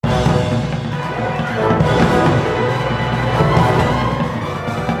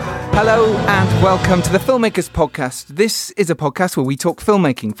Hello and welcome to the Filmmakers Podcast. This is a podcast where we talk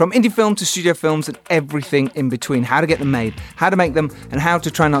filmmaking, from indie film to studio films and everything in between. How to get them made, how to make them, and how to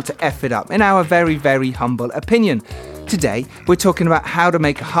try not to F it up, in our very, very humble opinion. Today, we're talking about how to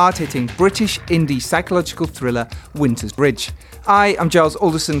make a hard-hitting British indie psychological thriller, Winter's Bridge. I am Giles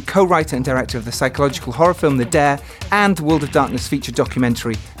Alderson, co-writer and director of the psychological horror film The Dare and World of Darkness feature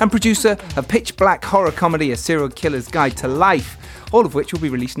documentary, and producer of pitch black horror comedy A Serial Killer's Guide to Life, all of which will be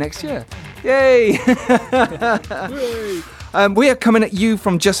released next year. Yay! We are coming at you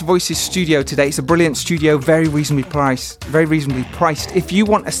from Just Voices studio today. It's a brilliant studio, very reasonably priced. If you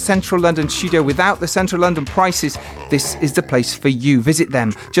want a central London studio without the central London prices, this is the place for you. Visit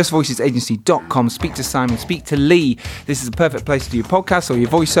them, justvoicesagency.com. Speak to Simon, speak to Lee. This is a perfect place to do your podcasts or your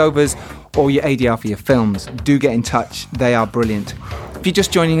voiceovers or your ADR for your films. Do get in touch. They are brilliant. If you're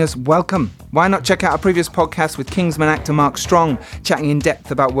just joining us, welcome. Why not check out our previous podcast with Kingsman actor Mark Strong, chatting in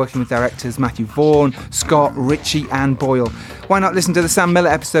depth about working with directors Matthew Vaughn, Scott, Ritchie and Boyle. Why not listen to the Sam Miller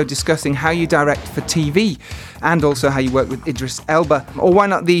episode discussing how you direct for TV and also how you work with Idris Elba? Or why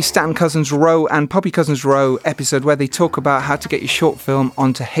not the Stanton Cousins Rowe and Poppy Cousins Rowe episode where they talk about how to get your short film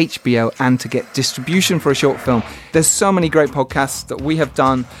onto HBO and to get distribution for a short film. There's so many great podcasts that we have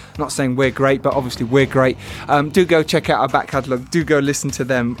done. I'm not saying we're great, but obviously we're great. Do go check out our back catalogue. Do go listen to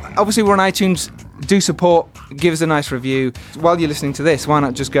them. Obviously we're on iTunes. Do support, give us a nice review. While you're listening to this, why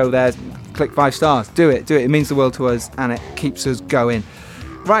not just go there, click 5 stars, do it. It means the world to us and it keeps us going.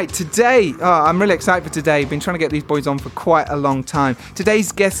 Right, today, I'm really excited for today. Been trying to get these boys on for quite a long time.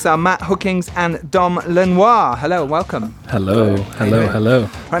 Today's guests are Matt Hookings and Dom Lenoir. Hello, welcome. Hello.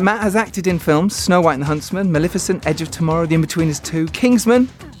 Right, Matt has acted in films Snow White and the Huntsman, Maleficent, Edge of Tomorrow, The Inbetweeners 2, Kingsman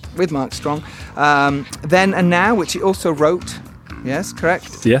with Mark Strong, Then and Now, which he also wrote. Yes,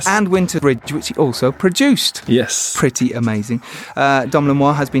 correct? Yes. And Winter Bridge, which he also produced. Yes. Pretty amazing. Dom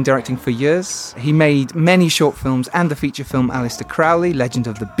Lenoir has been directing for years. He made many short films and the feature film Aleister Crowley, Legend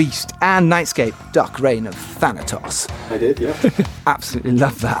of the Beast, and Nightscape, Dark Reign of Thanatos. I did, yeah. Absolutely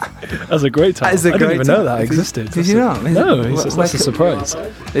love that. That's a great title. I didn't even know that existed. Did you not? No, that's a surprise.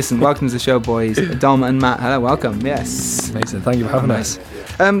 Listen, welcome to the show, boys. Dom and Matt, hello, welcome. Yes. Amazing, thank you for having us.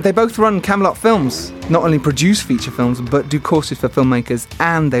 They both run Camelot Films, not only produce feature films, but do courses for filmmakers,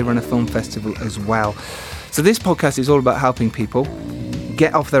 and they run a film festival as well. So this podcast is all about helping people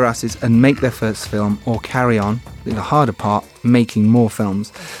get off their asses and make their first film, or carry on, the harder part, making more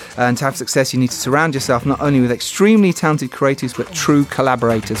films. And to have success, you need to surround yourself not only with extremely talented creatives, but true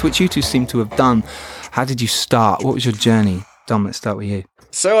collaborators, which you two seem to have done. How did you start? What was your journey? Dom, let's start with you.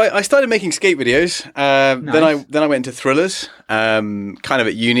 So I started making skate videos. Nice. Then I went into thrillers. Kind of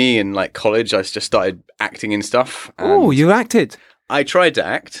at uni and like college, I just started acting in stuff. Oh, you acted? I tried to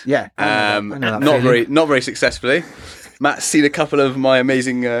act. Yeah. I know that not very successfully. Matt's seen a couple of my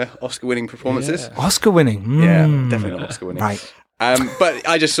amazing Oscar-winning performances. Yeah. Oscar-winning? Yeah, definitely not Oscar-winning. Right. But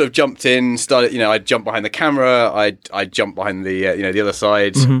I just sort of jumped in, started, I'd jump behind the camera, I'd jump behind the the other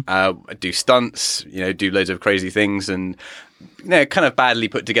side, I'd do stunts, do loads of crazy things and, kind of badly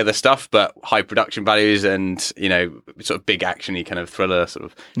put together stuff, but high production values and, sort of big actiony kind of thriller sort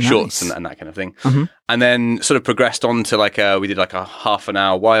of shorts and that kind of thing. Mm-hmm. And then sort of progressed on to we did like a half an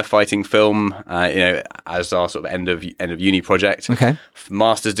hour wire fighting film, as our sort of end of uni project. Okay. For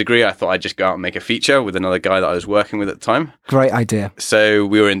master's degree, I thought I'd just go out and make a feature with another guy that I was working with at the time. Great idea. So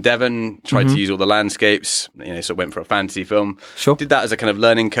we were in Devon, tried to use all the landscapes, so went for a fantasy film. Sure. Did that as a kind of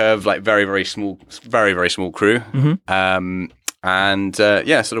learning curve, like very, very small crew. Mm-hmm.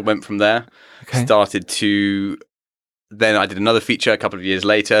 Sort of went from there. Okay. Started to... Then I did another feature a couple of years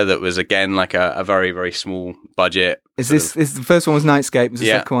later that was, again, like a very, very small budget. The first one was Nightscape, the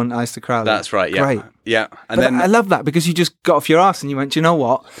second one, Aleister Crowley. That's right, yeah. Great. Yeah. I love that because you just got off your ass and you went, you know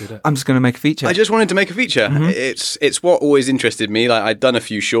what? I'm just going to make a feature. I just wanted to make a feature. Mm-hmm. It's what always interested me. Like, I'd done a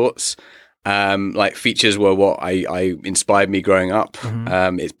few shorts. Like features were what I inspired me growing up.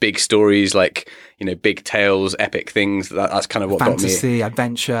 Mm-hmm. It's big stories, like big tales, epic things. That's kind of what got me. Fantasy,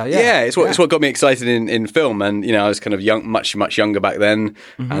 adventure. It's what got me excited in film. And I was kind of young, much younger back then,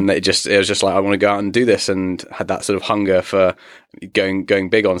 and it was just like I want to go out and do this, and had that sort of hunger for going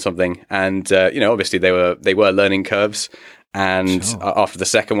big on something. And obviously they were learning curves. And after the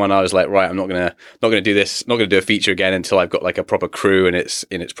second one, I was like, right, I'm not gonna do this, not gonna do a feature again until I've got like a proper crew and it's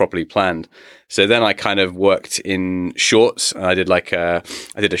properly planned. So then I kind of worked in shorts, and I did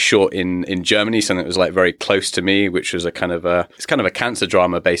a short in Germany, something that was like very close to me, which was it's kind of a cancer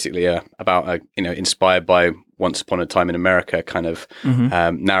drama, basically, about inspired by Once Upon a Time in America kind of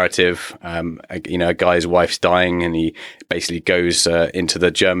narrative. A guy's wife's dying, and he basically goes into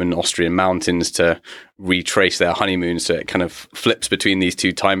the German-Austrian mountains to retrace their honeymoon. So it kind of flips between these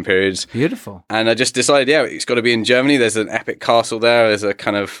two time periods. Beautiful. And I just decided, it's got to be in Germany. There's an epic castle there. There's a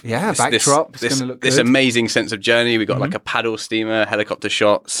kind of backdrop. This amazing sense of journey. We got like a paddle steamer, helicopter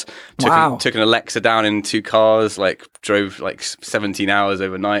shots. Took an Alexa down in 2 cars, like drove like 17 hours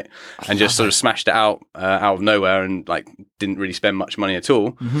overnight, and just sort of smashed it out of nowhere, and like didn't really spend much money at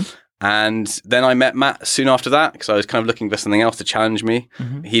all. And then I met Matt soon after that, because I was kind of looking for something else to challenge me.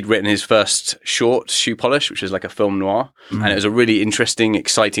 He'd written his first short, Shoe Polish, which is like a film noir. And it was a really interesting,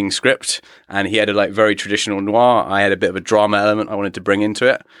 exciting script. And he had a like very traditional noir. I had a bit of a drama element I wanted to bring into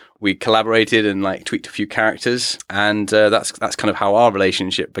it. We collaborated and like tweaked a few characters. And that's kind of how our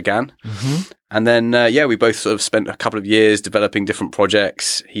relationship began. And then, we both sort of spent a couple of years developing different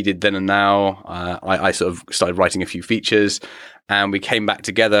projects. He did Then and Now. I sort of started writing a few features. And we came back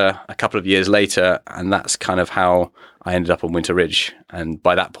together a couple of years later, and that's kind of how I ended up on Winter Ridge. And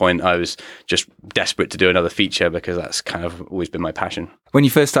by that point, I was just desperate to do another feature, because that's kind of always been my passion. When you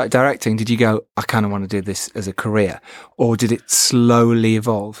first started directing, did you go, I kind of want to do this as a career? Or did it slowly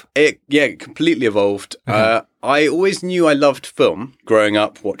evolve? It completely evolved. I always knew I loved film, growing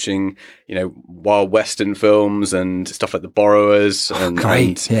up watching, wild Western films and stuff like The Borrowers and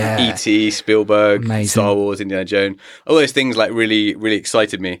E.T., Spielberg, Amazing. Star Wars, Indiana Jones. All those things like really, really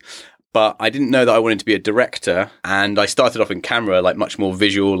excited me. But I didn't know that I wanted to be a director. And I started off in camera, like much more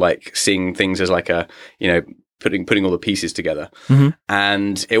visual, like seeing things as like a, putting all the pieces together.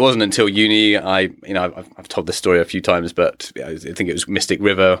 And it wasn't until uni, I've told this story a few times, but I think it was Mystic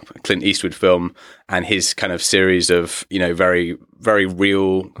River, a Clint Eastwood film, and his kind of series of, very, very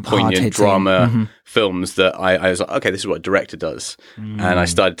real, poignant drama films that I was like, okay, this is what a director does. And I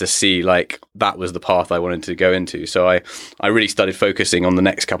started to see like that was the path I wanted to go into. So I really started focusing on the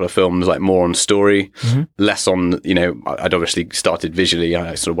next couple of films, like more on story, less on, I'd obviously started visually.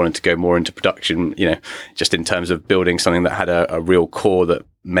 I sort of wanted to go more into production, just in terms of building something that had a real core that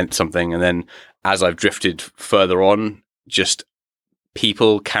meant something. And then as I've drifted further on, just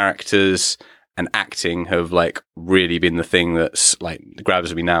people, characters, and acting have like really been the thing that's like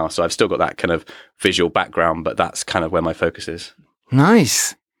grabs me now. So I've still got that kind of visual background, but that's kind of where my focus is.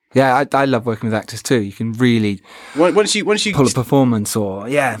 Nice. Yeah, I love working with actors too. You can really once you pull a performance, or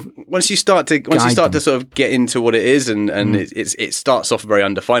once you start to sort of get into what it is, and it starts off very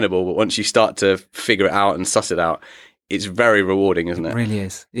undefinable, but once you start to figure it out and suss it out, it's very rewarding, isn't it? It really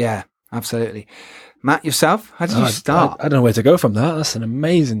is. Yeah, absolutely. Matt, yourself, how did you start? I don't know where to go from that. That's an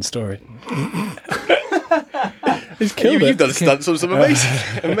amazing story. He's killed it. You've done stunts on some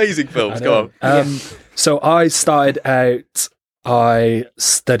amazing films. Go on. So I started out, I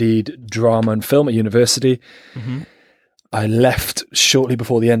studied drama and film at university. I left shortly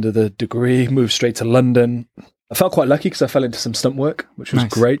before the end of the degree, moved straight to London. I felt quite lucky because I fell into some stunt work, which was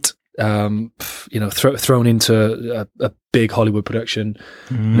great. Thrown into a big Hollywood production,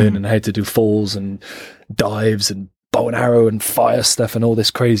 learning how to do falls and dives and bow and arrow and fire stuff and all this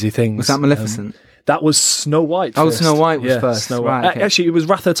crazy things. Was that Maleficent? That was Snow White. Oh, Snow White was first. Snow White. Right, okay. Actually, it was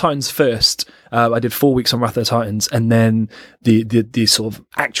Wrath of the Titans first. I did 4 weeks on Wrath of the Titans, and then the sort of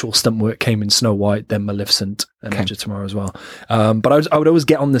actual stunt work came in Snow White, then Maleficent, and Edge of Tomorrow as well. But I would always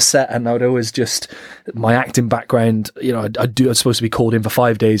get on the set, and I would always my acting background. I was supposed to be called in for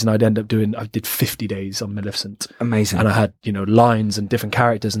 5 days, and I did 50 days on Maleficent. Amazing. And I had lines and different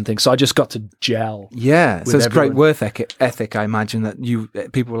characters and things, so I just got to gel. Yeah, so it's great work ethic. I imagine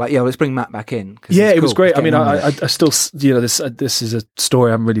that people were like, let's bring Matt back in. Yeah, it was great. I mean, I still, this is a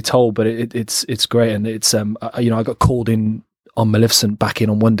story I'm really told, but it's great, and it's I got called in on Maleficent back in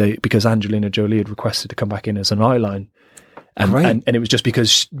on one day because Angelina Jolie had requested to come back in as an eyeline. And it was just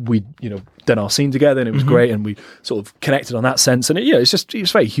because we done our scene together, and it was great, and we sort of connected on that sense, and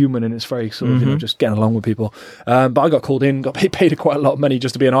it's very human, and it's very sort of just getting along with people. But I got called in, got paid quite a lot of money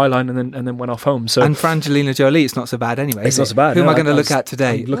just to be an eyeline, and then went off home. So, and for Angelina Jolie, it's not so bad anyway. It's not so bad. Who am I going to look at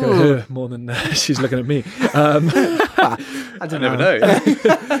today? I'm looking at her more than she's looking at me. I don't know.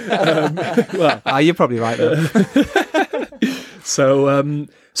 You're probably right though.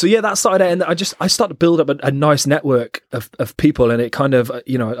 So yeah, that started out, and I started to build up a nice network of people, and it kind of,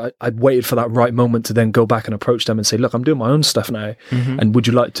 I waited for that right moment to then go back and approach them and say, look, I'm doing my own stuff now, and would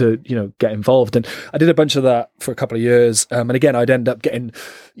you like to, get involved? And I did a bunch of that for a couple of years, and again, I'd end up getting,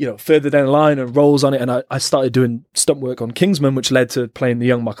 further down the line and roles on it, and I started doing stunt work on Kingsman, which led to playing the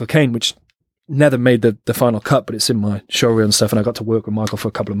young Michael Caine, which never made the final cut, but it's in my showreel and stuff, and I got to work with Michael for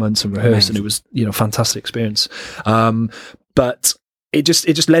a couple of months and rehearse, and it was, fantastic experience. But it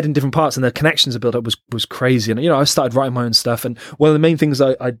just led in different parts, and the connections I built up was crazy. And I started writing my own stuff, and one of the main things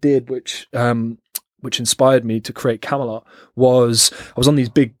I did, which inspired me to create Camelot, was I was on these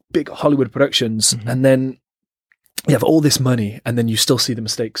big Hollywood productions, and then you have all this money, and then you still see the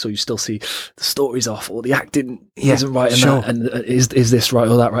mistakes, or you still see the story's off, or the acting isn't right, and is this right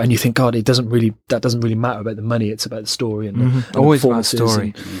or that right? And you think, God, that doesn't really matter about the money. It's about the story and always about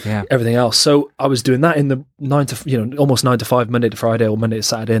story, and everything else. So I was doing that in the almost 9 to 5, Monday to Friday or Monday to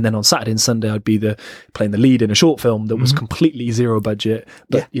Saturday, and then on Saturday and Sunday I'd be playing the lead in a short film that was completely zero budget,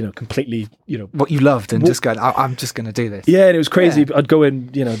 but completely what you loved, and just going, I'm just going to do this. Yeah, and it was crazy. I'd go in,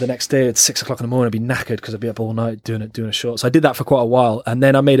 the next day at 6 o'clock in the morning. I'd be knackered because I'd be up all night doing a short. So I did that for quite a while, and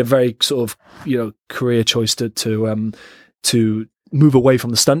then I made a very sort of career choice to move away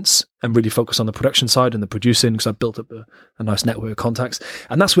from the stunts and really focus on the production side and the producing, because I built up a nice network of contacts,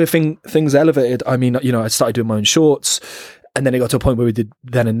 and that's where things elevated. I mean, I started doing my own shorts, and then it got to a point where we did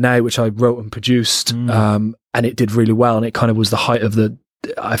Then and Now, which I wrote and produced, and it did really well, and it kind of was the height of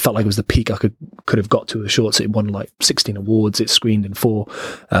I felt like it was the peak I could have got to the shorts. It won like 16 awards. It screened in 4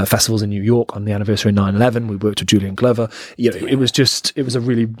 festivals in New York on the anniversary of 9/11. We worked with Julian Glover. It was a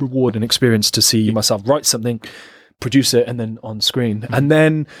really rewarding experience to see myself write something, produce it, and then on screen. And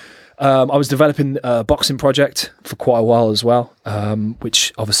then I was developing a boxing project for quite a while as well,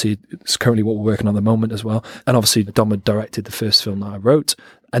 which obviously is currently what we're working on at the moment as well. And obviously Dom had directed the first film that I wrote.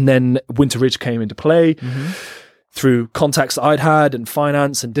 And then Winter Ridge came into play. Through contacts that I'd had and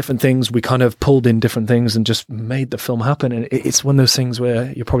finance and different things, we kind of pulled in different things and just made the film happen. And it's one of those things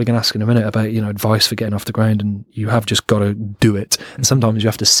where you're probably going to ask in a minute about, advice for getting off the ground, and you have just got to do it. And sometimes you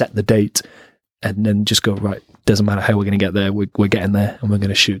have to set the date and then just go, right, doesn't matter how we're going to get there, we're getting there, and we're going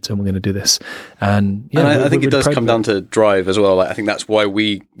to shoot, and we're going to do this. And I think it does come down to drive as well. Like, I think that's why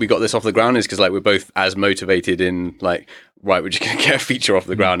we got this off the ground, is because we're both as motivated in right, we're just going to get a feature off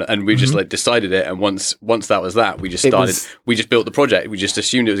the ground, and we just decided it. And once that was that, we just started. We just built the project. We just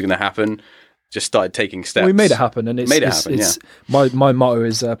assumed it was going to happen. Just started taking steps. We made it happen, and it's my motto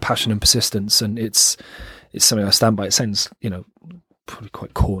is passion and persistence, and it's something I stand by. It sounds probably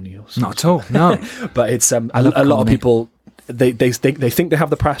quite corny or something. Not at all, no. But it's a lot of people. They think they have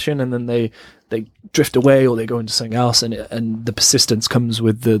the passion, and then they drift away, or they go into something else, and the persistence comes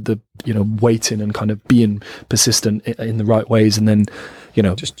with the waiting and kind of being persistent in the right ways, and then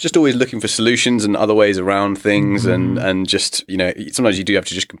just always looking for solutions and other ways around things, and just sometimes you do have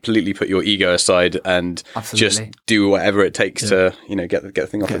to just completely put your ego aside and just do whatever it takes to get the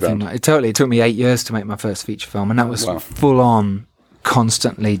thing off the ground. It took me 8 years to make my first feature film, and that was full on.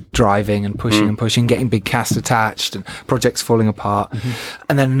 Constantly driving and pushing, getting big cast attached and projects falling apart.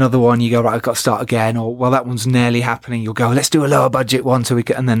 And then another one, you go, right, I've got to start again, or well, that one's nearly happening. You'll go, let's do a lower budget one, so we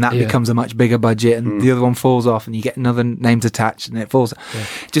can, and then that becomes a much bigger budget, and the other one falls off, and you get another names attached, and it falls.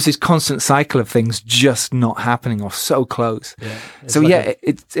 Just this constant cycle of things just not happening, or so close. So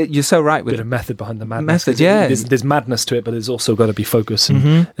you're so right with a bit of method behind the madness. There's madness to it, but there's also got to be focus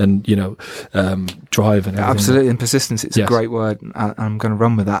and drive and absolutely, and persistence. It's a great word. I'm going to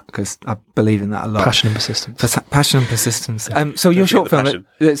run with that because I believe in that a lot. Passion and persistence. Passion and persistence. So your short film,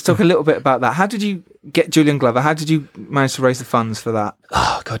 let's talk a little bit about that. How did you get Julian Glover? How did you manage to raise the funds for that?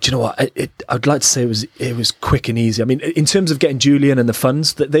 Oh God, you know what? I'd like to say it was quick and easy. I mean, in terms of getting Julian and the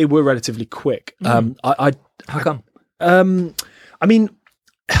funds, that they were relatively quick. How come? I mean,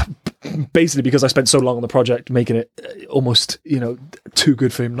 basically because I spent so long on the project making it almost too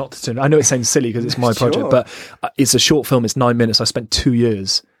good for him not to turn. I know it sounds silly because it's my project, but it's a short film. It's 9 minutes. I spent 2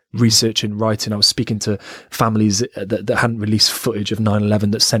 years researching, writing. I was speaking to families that hadn't released footage of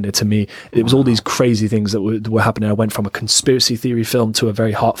 9/11 that sent it to me. It was all these crazy things that were happening. I went from a conspiracy theory film to a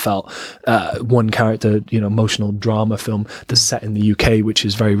very heartfelt one character emotional drama film that's set in the UK, which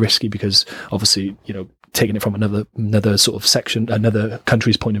is very risky because obviously taking it from another sort of section, another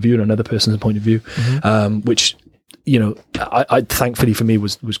country's point of view and another person's point of view, which I thankfully for me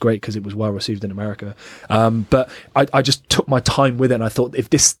was great because it was well received in America. But I just took my time with it, and I thought if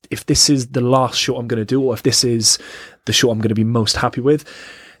this is the last short I'm going to do, or if this is the short I'm going to be most happy with,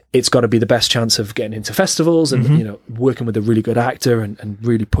 it's got to be the best chance of getting into festivals and working with a really good actor and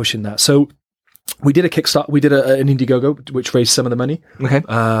really pushing that. So we did a Kickstarter, we did an Indiegogo which raised some of the money,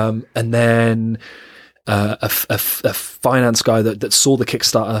 and then a finance guy that saw the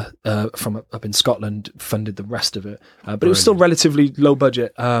Kickstarter from up in Scotland funded the rest of it, but it was still relatively low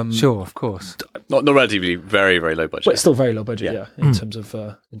budget. Sure, of course, not relatively, very very low budget, but it's still very low budget. In terms of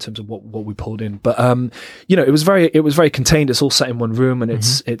what we pulled in, but it was very contained. It's all set in one room, and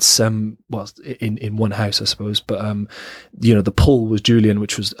it's in one house, I suppose. But the pull was Julian,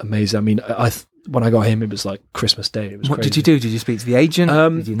 which was amazing. I mean, when I got him, it was like Christmas Day. It was What crazy. did you do? Did you speak to the agent?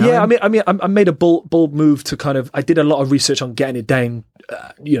 Did you know Yeah, him? I made a bold move to kind of. I did a lot of research on getting it down,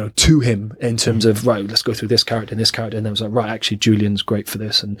 to him in terms of right. Let's go through this character, and then I was like, right, actually, Julian's great for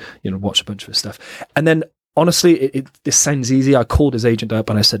this, and watch a bunch of his stuff. And then honestly, this sounds easy. I called his agent up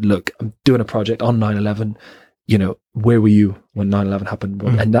and I said, look, I'm doing a project on 9/11. Where were you when 9/11 happened?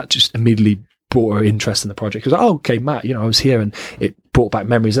 And that just immediately brought her interest in the project. Because, okay, Matt, I was here, and it brought back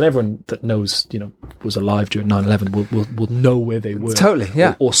memories. And everyone that knows, was alive during 9/11 will know where they were. Totally,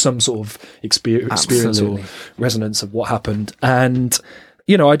 yeah. Or some sort of experience Absolutely. or resonance of what happened. And,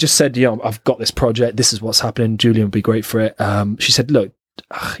 I just said, I've got this project. This is what's happening. Julian would be great for it. She said, look,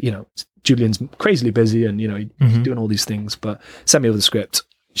 Julian's crazily busy and, he's doing all these things, but send me over the script.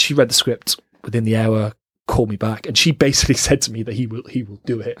 She read the script within the hour, called me back, and she basically said to me that he will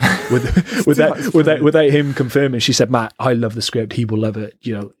do it without him confirming. She said, Matt, I love the script, he will love it,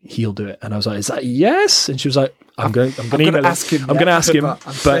 he'll do it. And I was like, is that yes? And she was like, I'm going to ask him,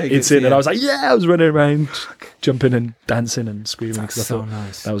 but it's in. And I was like, yeah. I was running around jumping and dancing and screaming because I thought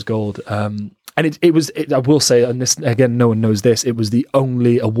nice. That was gold. And it was I will say, and this again, no one knows this, it was the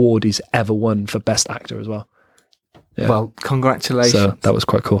only award he's ever won for best actor as well. Yeah. Well, congratulations. So that was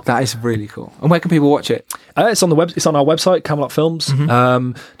quite cool. That is really cool. And where can people watch it? It's on the web. It's on our website, Camelot Films.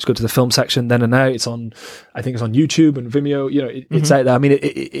 Just go to the film section. Then and now, I think it's on YouTube and Vimeo. It's out there. I mean,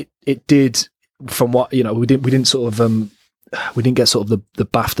 it did from what we didn't sort of we didn't get sort of the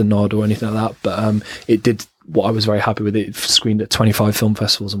BAFTA nod or anything like that, but it did. What I was very happy with, it screened at 25 film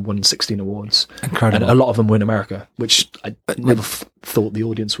festivals and won 16 awards. Incredible. And a lot of them were in America, which I never thought the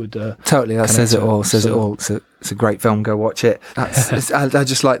audience would. Totally, that says it all. Says it all. It's a great film. Go watch it. I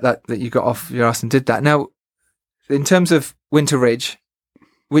just like that you got off your ass and did that. Now, in terms of Winter Ridge,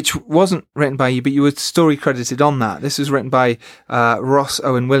 which wasn't written by you, but you were story credited on that. This was written by Ross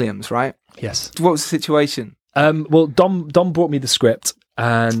Owen Williams, right? Yes. What was the situation? Well, Dom brought me the script,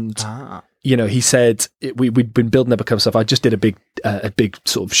 and he said we'd been building up a couple of stuff. I just did a big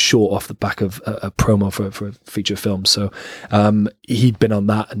sort of short off the back of a promo for a feature film. So he'd been on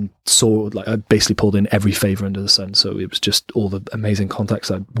that and saw, like, I basically pulled in every favour under the sun. So it was just all the amazing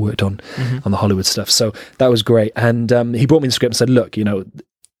contacts I'd worked on the Hollywood stuff. So that was great. And he brought me the script and said, look,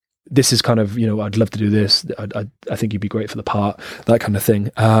 this is kind of, I'd love to do this. I think you'd be great for the part, that kind of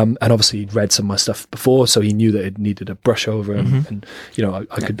thing. And obviously he'd read some of my stuff before, so he knew that it needed a brush over and I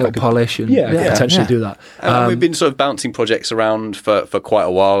could polish and I could potentially do that. We've been sort of bouncing projects around for quite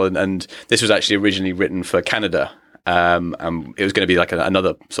a while, and this was actually originally written for Canada. And it was going to be like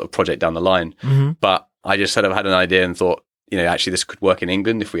another sort of project down the line. But I just sort of had an idea and thought, actually this could work in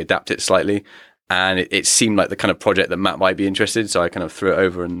England if we adapt it slightly. And it seemed like the kind of project that Matt might be interested, so I kind of threw it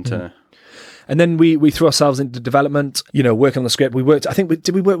over and. And then we threw ourselves into development, working on the script. We worked. I think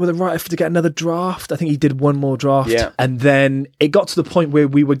did we work with a writer to get another draft? I think he did one more draft. Yeah. And then it got to the point where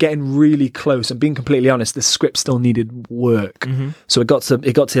we were getting really close. And being completely honest, the script still needed work. So it got to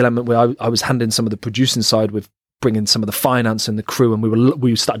the element where I was handling some of the producing side with bringing some of the finance and the crew, and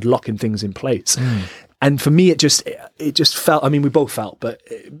we started locking things in place. And for me, it just felt. I mean, we both felt, but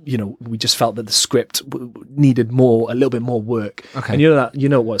we just felt that the script needed a little bit more work. Okay. And you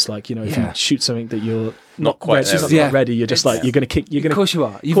know what it's like. If you shoot something that you're not quite not ready, you're just like you're going to kick. You're going of course you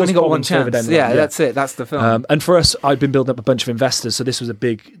are. You've only got one chance. Yeah, that's it. That's the film. And for us, I'd been building up a bunch of investors, so this was a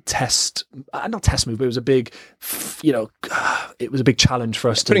big test. Not test move, but it was a big, it was a big challenge for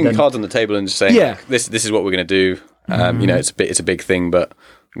us. Putting cards on the table and just saying, this is what we're going to do. It's a big thing, but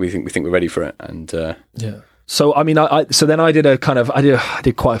we think we're ready for it. And So I mean, I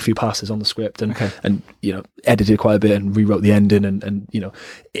did quite a few passes on the script and edited quite a bit and rewrote the ending and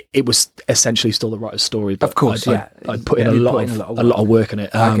it was essentially still the writer's story. But of course, I'd put in a lot of work in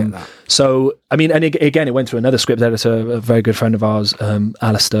it. I get that. So I mean, and again, it went through another script editor, a very good friend of ours,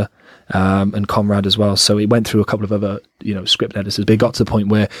 Alistair. And Conrad as well. So it went through a couple of other, script editors, but it got to the point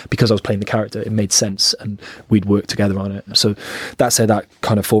where, because I was playing the character, it made sense and we'd work together on it. So that's how that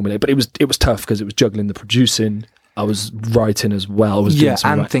kind of formulated. But it was tough because it was juggling the producing. I was writing as well. I was doing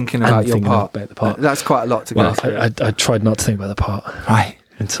some thinking about your part. About the part. That's quite a lot to go through. I tried not to think about the part. Right.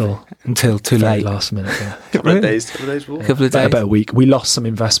 Until too late. Last minute, yeah. Couple of days. About a week. We lost some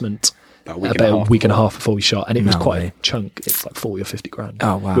investment. About a week and a half before we shot, and it was quite a chunk. It's like 40 or 50 grand.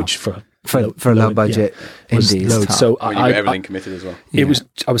 Oh wow! Which for for a low budget indie. Loads. So When you got everything committed as well. It was.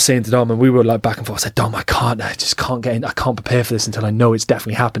 I was saying to Dom, and we were like back and forth. I said, Dom, I just can't get in. I can't prepare for this until I know it's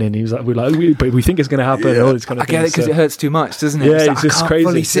definitely happening. And he was like, but we think it's going to happen. And all this kind of I get it because it hurts too much, doesn't it? Yeah, it's just I can't crazy.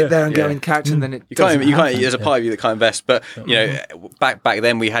 fully sit there and go in couch, and then you can't. There's a part of you that can't invest. But back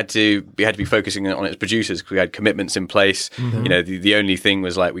then we had to be focusing on it as producers because we had commitments in place. The only thing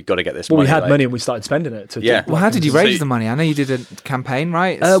was like we got to get this. Well, money, we had money and we started spending it. Well, how did you raise the money? I know you did a campaign,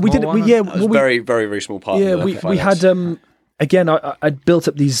 right? We did. It was very, very, very small part. Yeah, we had. Again, I'd built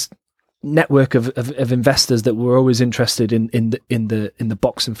up these network of investors that were always interested in the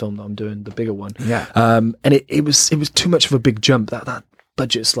boxing film that I'm doing, the bigger one. Yeah. And it was too much of a big jump. That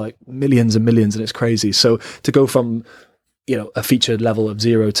budget's like millions and millions, and it's crazy. So to go from a featured level of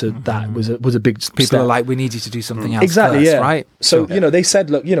 0 to that was a big People step. are like, we need you to do something else Exactly, first, yeah. right? So they said,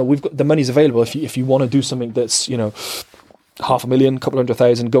 look, we've got the money's available. If you want to do something that's $500,000, couple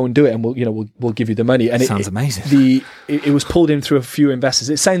 100,000, go and do it, and we'll give you the money. And sounds amazing. It was pulled in through a few investors.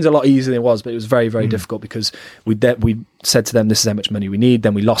 It sounds a lot easier than it was, but it was very, very difficult because we said to them, this is how much money we need.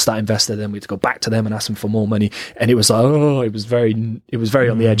 Then we lost that investor. Then we had to go back to them and ask them for more money. And it was like, it was very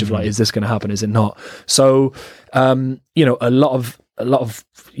on the edge of like, is this going to happen? Is it not? So, a lot of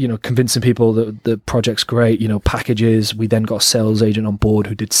convincing people that the project's great. Packages. We then got a sales agent on board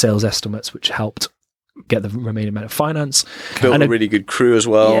who did sales estimates, which helped get the remaining amount of finance. Built a really good crew as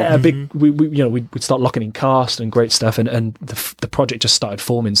well. Yeah, we'd start locking in cast and great stuff, and the project just started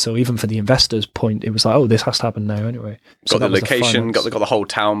forming. So even for the investors' point, it was like, this has to happen now anyway. So got the location, got the whole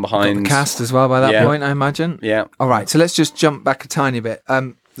town behind. Got the cast as well by that point, I imagine. Yeah. All right, so let's just jump back a tiny bit.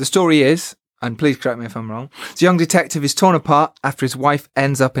 The story is, and please correct me if I'm wrong, the young detective is torn apart after his wife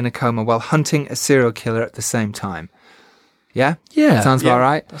ends up in a coma while hunting a serial killer at the same time. Yeah? Yeah. Sounds about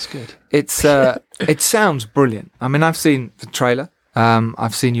right. That's good. It's it sounds brilliant. I mean, I've seen the trailer.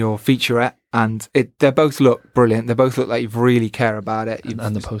 I've seen your featurette, and they both look brilliant. They both look like you really care about it.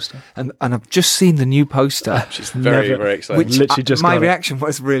 And the poster. And I've just seen the new poster. Which is very, very exciting. Which Literally just my reaction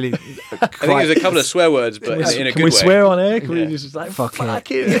was really... I think there's a couple of swear words, but in a good way. Can we swear on air? Can we just like, fuck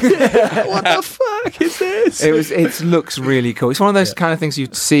it. What the fuck is this? It looks really cool. It's one of those kind of things you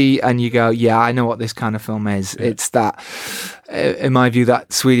see and you go, yeah, I know what this kind of film is. Yeah. It's that, in my view,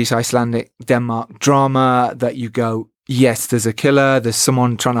 that Swedish, Icelandic, Denmark drama that you go, yes, there's a killer, there's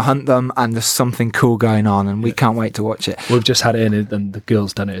someone trying to hunt them, and there's something cool going on, and we can't wait to watch it. We've just had it in, and the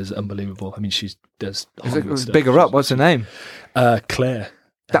girl's done it. It's unbelievable. I mean, she does. Bigger up. What's her name? Claire.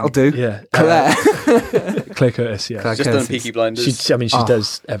 That'll do. Yeah. Claire. Claire Curtis, yeah. Claire Just done Peaky Blinders. She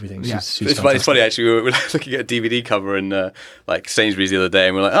does everything. Yeah. She's it's funny, actually. We were looking at a DVD cover in like Sainsbury's the other day,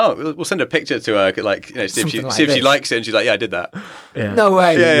 and we're like, we'll send a picture to her, see if she likes it. And she's like, yeah, I did that. Yeah. No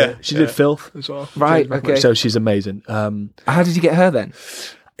way. Yeah. She did Filth as well. Right, okay. So she's amazing. How did you get her then?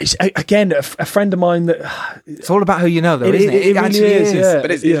 It's, again, a friend of mine that... It's all about who you know, though, isn't it? It actually really is, yeah.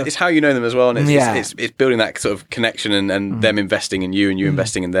 But it's how you know them as well, and it's building that sort of connection and them investing in you and you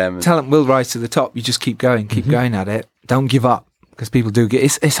investing in them. Talent will rise to the top. You just keep going at it. Don't give up, because people do get...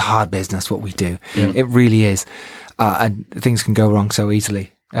 It's hard business, what we do. Yeah. It really is. And things can go wrong so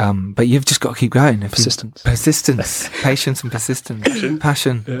easily. But you've just got to keep going. Persistence, patience and persistence.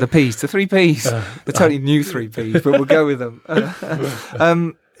 Passion. Yeah. The P's, the 3 P's. The totally new 3 P's, but we'll go with them.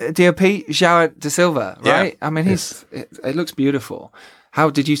 DOP, João da Silva, right? Yeah. I mean, it looks beautiful.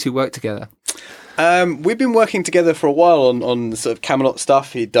 How did you two work together? We've been working together for a while on sort of Camelot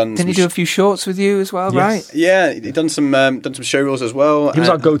stuff. Didn't he do a few shorts with you as well, right? Yeah, he'd done some show reels as well. He was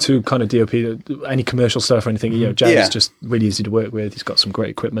our go-to kind of DOP. Any commercial stuff or anything, Joe's just really easy to work with. He's got some great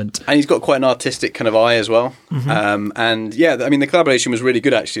equipment, and he's got quite an artistic kind of eye as well. And yeah, I mean, the collaboration was really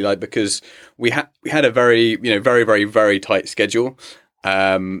good actually, because we had a very very very very tight schedule.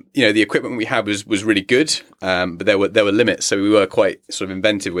 The equipment we had was really good, but there were limits, so we were quite sort of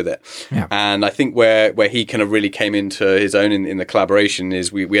inventive with it. Yeah. And I think where he kind of really came into his own in the collaboration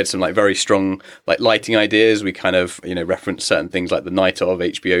is we had some like very strong like lighting ideas. We kind of referenced certain things like the Night of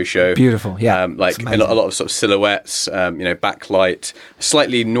HBO show. Beautiful, yeah. Like a lot of sort of silhouettes, backlight,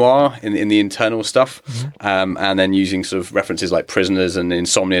 slightly noir in the internal stuff, and then using sort of references like Prisoners and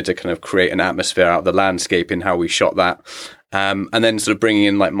Insomnia to kind of create an atmosphere out of the landscape in how we shot that. And then sort of bringing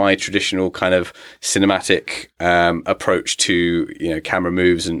in like my traditional kind of cinematic approach to camera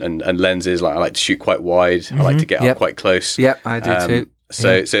moves and lenses. Like I like to shoot quite wide. I like to get up quite close. Yep, I do too.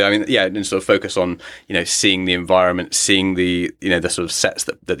 So I mean, and sort of focus on seeing the environment, seeing the the sort of sets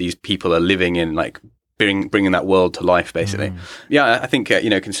that these people are living in, like bringing that world to life, basically. Yeah, I think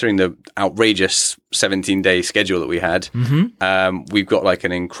considering the outrageous 17-day schedule that we had, we've got like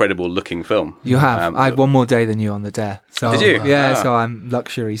an incredible looking film. You have. I had one more day than you on the dare. So, did you? Yeah, so I'm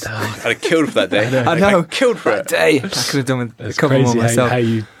luxuries. I'd have killed for that day. I know. I killed for it. Day. I could have done with It's a couple more crazy myself.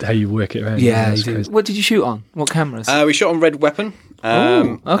 how you work it around. Yeah, it's you do. crazy. What did you shoot on? What cameras? We shot on Red Weapon.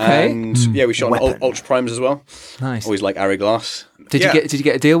 Okay. And we shot on Ultra Primes as well. Nice. Always like Arri Glass. Did you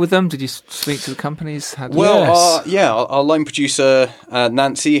get a deal with them? Did you speak to the companies? Our line producer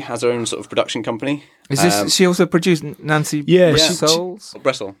Nancy has her own sort of production company. Is this she also produced Nancy? Yeah, Bressels?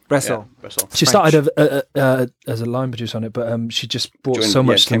 Bressel. Bressel. Yeah, Bressel. She started as a line producer on it, but she just brought so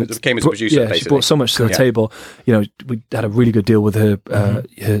much. Came as a producer. Yeah, basically. she brought so much to the table. You know, we had a really good deal with her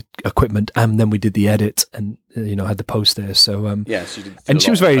equipment, and then we did the edit, and had the post there. So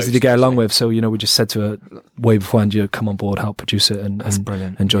she was very easy to get along with. So we just said to her way beforehand, come on board, help produce it,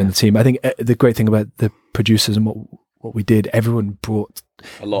 and join the team. I think the great thing about the producers and what we did, everyone brought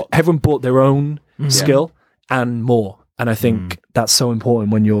a lot. Everyone brought their own skill and more. And I think that's so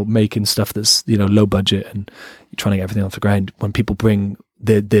important when you're making stuff that's low budget and you're trying to get everything off the ground. When people bring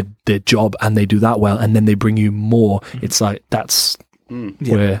their job and they do that well, and then they bring you more, it's like that's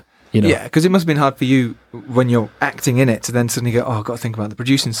where Yeah, because it must have been hard for you when you're acting in it to then suddenly go, I've got to think about the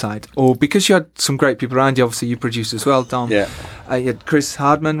producing side. Or because you had some great people around you, obviously you produced as well, Dom. Yeah. You had Chris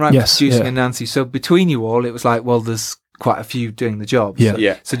Hardman, right? Yes, producing and Nancy. So between you all, it was like, well, there's quite a few doing the job.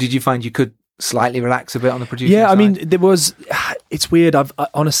 Yeah. So did you find you could slightly relax a bit on the producing side? Yeah, I mean, it's weird. I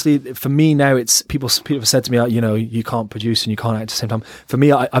honestly, for me now, it's people have said to me, you can't produce and you can't act at the same time. For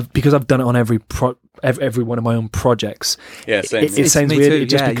me, because I've done it on every one of my own projects. Yeah, same. It sounds weird. Too. It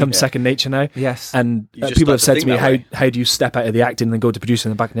just becomes second nature now. Yes. And people have said to me, how do you step out of the acting and then go to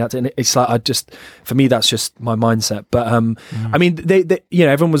producing and back in the acting? And it's like, for me, that's just my mindset. But I mean, they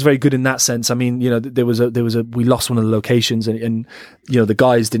everyone was very good in that sense. I mean, there was we lost one of the locations, and the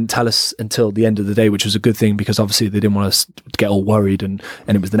guys didn't tell us until the end of the day, which was a good thing because obviously they didn't want us to get all worried, and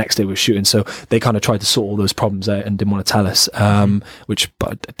it was the next day we were shooting, so they kind of tried to sort all those problems out and didn't want to tell us.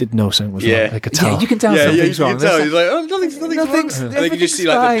 But I did know something was wrong. I could tell. Yeah, you can tell something's wrong. You can tell. He's like, nothing's wrong. And then you just see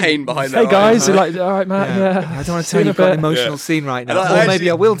like the pain behind that. Hey guys, you're like, all right, Matt. Yeah. I don't want to tell you you've got an emotional scene right now. Or maybe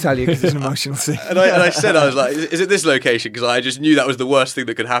I will tell you because it's an emotional scene. And I said, I was like, is it this location? Because I just knew that was the worst thing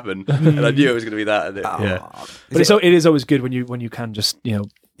that could happen, and I knew it was going to be that. But it is always good when you can just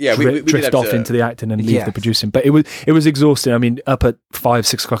we drift off into the acting and leave the producing. But it was exhausting. I mean, up at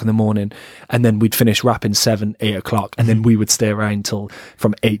 5-6 o'clock in the morning, and then we'd finish wrapping 7-8 o'clock, and then we would stay around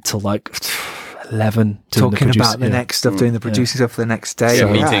from 8 till like 11 talking about the next stuff, doing the producing stuff for the next day.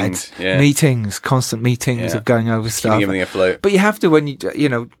 Meetings, constant meetings of going over stuff, keeping everything afloat. But you have to when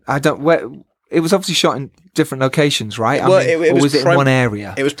it was obviously shot in different locations, right? Or was it in one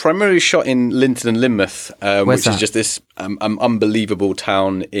area? It was primarily shot in Linton and Lynmouth, which is just this unbelievable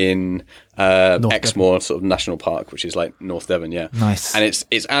town in Exmoor sort of national park, which is like North Devon. Yeah, nice. And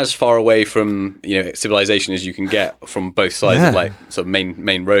it's as far away from civilization as you can get from both sides of like sort of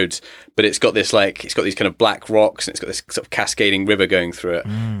main roads. But it's got these kind of black rocks, and it's got this sort of cascading river going through it,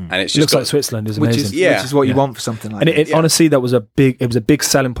 and it looks like Switzerland. Is amazing, which is what you want for something like. And honestly, that was a big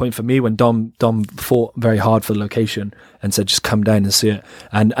selling point for me when Dom fought very hard for the location and said just come down and see it.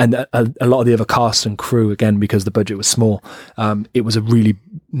 And a lot of the other cast and crew, again, because the budget was small, it was a really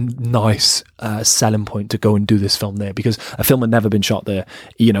nice selling point to go and do this film there, because a film had never been shot there.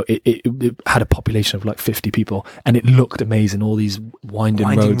 It had a population of like 50 people, and it looked amazing. All these winding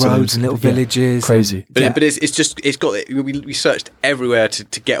roads and little villages, crazy. But we searched everywhere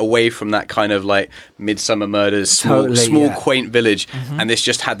to get away from that kind of like Midsummer Murders, small quaint village, and this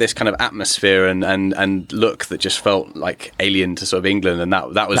just had this kind of atmosphere and look that just felt like alien to sort of England, and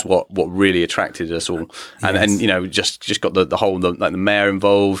that was what really attracted us all. And just got the whole the mayor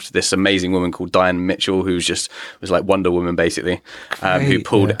involved, this amazing woman called Diane Mitchell, who was like Wonder Woman basically, who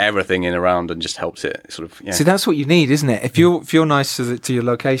pulled everything in around and just helped it sort of. Yeah. See, that's what you need, isn't it? If you're nice to your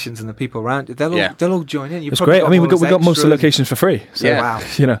locations and the people around it, they'll all join in. It's great. I mean, we got most of the locations for free. So, wow.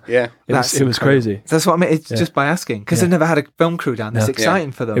 It was crazy. That's what I mean. It's just by asking, because they've never had a film crew down. It's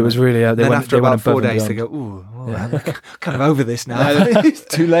exciting for them. It was really. After about 4 days, they go, "Ooh, I'm kind of over this now." It's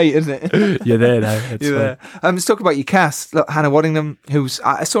too late, isn't it? You're there now. Let's talk about your cast. Look, Hannah Waddingham, who's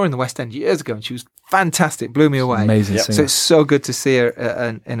I saw her in the West End years ago, and she was fantastic, blew me away. Amazing singer. So it's so good to see her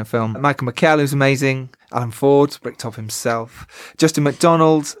in a film. Michael McKell, who's amazing. Alan Ford, Bricktop himself, Justin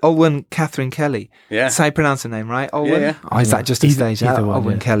McDonald, Olwen Catherine Kelly. Yeah. That's how you pronounce her name, right? Olwen? Yeah. Oh, is that just a stage? Either one,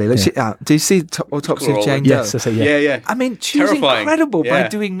 Olwen yeah. Kelly. Look, do you see Autopsy of Jane Doe? Yes, I say yeah. Yeah. I mean, she was Terrifying. incredible by Yeah.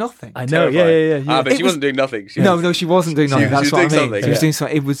 doing nothing. I know. Terrifying. Yeah. But she wasn't doing nothing. No, she wasn't doing nothing. She That's was what I doing mean. something, She was yeah. doing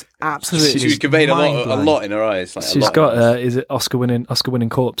something. It was absolutely. She was conveying a mind-blowing. lot in her eyes. Like, She's got is it Oscar-winning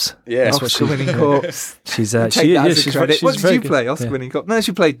corpse? Yeah. That's what Oscar-winning corpse. She's Take she that yeah, as a she's credit. she's What did very you good. play? Oscar-winning corpse. No,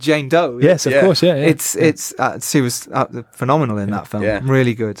 she played Jane Doe. Yes, of Yeah. course. Yeah. It's she was phenomenal in that film. Yeah.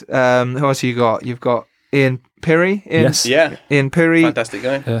 Really good. Who else you got? You've got Ian Pirrie. Yes. Yeah. Ian Pirrie. Fantastic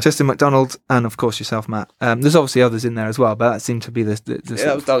guy. Yeah. Justin McDonald, and of course yourself, Matt. There's obviously others in there as well, but that seemed to be the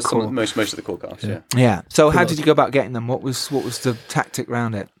Yeah, that was core. most of the core cast. Yeah. Yeah. So how did you go about getting them? What was the tactic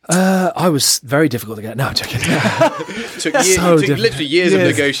around it? I was very difficult to get. No, I'm joking. Took So different. literally years of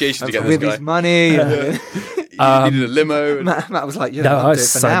negotiation to get this With guy. his money. You needed a limo. Matt was like, No, I'll I do it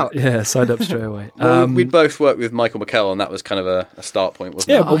for now. signed up straight away. Well, we'd both worked with Michael McKell, and that was kind of a start point,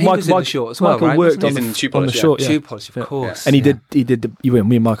 wasn't Yeah, it? Oh, he was in the short as well, Michael right? worked Wasn't on he? the, He's in Shoe on the Polish, short, yeah. Shoe polish, of Yeah. course. And he yeah. did.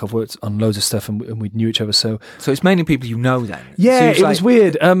 Me and Michael have worked on loads of stuff, and we knew each other. So So it's mainly people you know then. yeah, So it was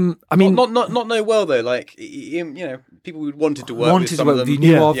weird. I mean, not know well though. Like you know, people who wanted to work with wanted to some work of with them.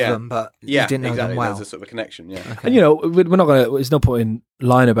 you knew Yeah. of Yeah. them, but Yeah, you didn't know exactly. them well. There's a sort of a connection. Yeah. Okay. and we're not gonna. There's no point in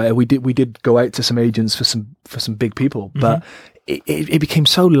lying about it. We did go out to some agents for some big people, but it became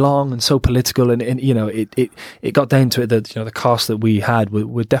so long and so political, and it got down to it that the cast that we had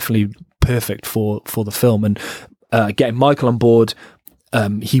were definitely perfect for the film, and getting Michael on board.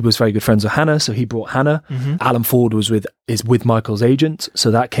 He was very good friends with Hannah, so he brought Hannah. Alan Ford is with Michael's agent, so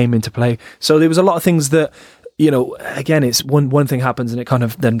that came into play. So there was a lot of things that, again, it's one thing happens and it kind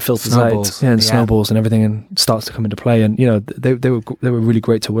of then filters Snowballs. out, and Yeah. snowballs and everything, and starts to come into play. And they were really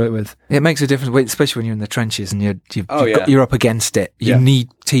great to work with. It makes a difference, especially when you're in the trenches and Oh, yeah. you're up against it. You Yeah. need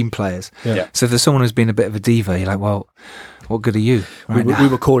team players. Yeah. So if there's someone who's been a bit of a diva, you're like, well, what good are you? Right we now?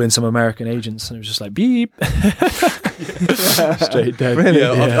 were calling some American agents, and it was just like beep, straight dead. Really?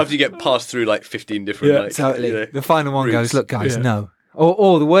 Yeah, after you get passed through like 15 different, like, Totally. The final one routes. goes, look, guys, Yeah. no.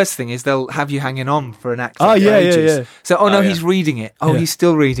 Or the worst thing is they'll have you hanging on for an actor. Oh, for yeah, yeah, ages. yeah. So, no, yeah. he's reading it. Oh, Yeah. he's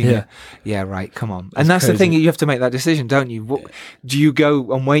still reading Yeah. it. Yeah, right, come on. And that's the crazy. thing, you have to make that decision, don't you? Do you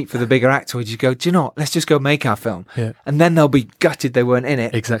go and wait for the bigger actor, or do you go, do you know what, let's just go make our film? Yeah. And then they'll be gutted they weren't in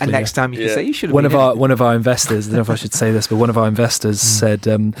it. Exactly, And next yeah. time you can Yeah. say, you should have One been of our investors, I don't know if I should say this, but one of our investors said,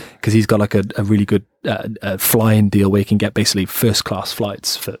 because he's got like a really good flying deal where you can get basically first class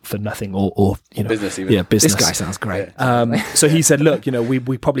flights for nothing, or Business even. yeah, business. This guy sounds great. So he said, look,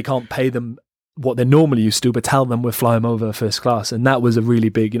 we probably can't pay them what they're normally used to, but tell them we're flying them over first class. And that was a really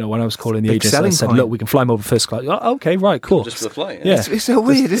big, when I was calling the Big agents, I selling said, point. look, we can fly them over first class. Oh, okay, right, cool. Just for the flight. Yeah. It's so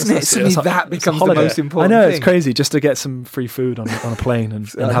weird, isn't it? Suddenly that becomes the most important I know, thing. it's crazy, just to get some free food on a plane and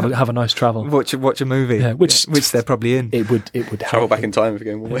have a nice travel. Watch a movie, Yeah, which they're probably in. It would Travel help. back in time if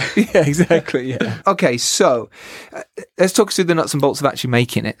you're going one way. Yeah, exactly. Yeah. Okay, so let's talk through the nuts and bolts of actually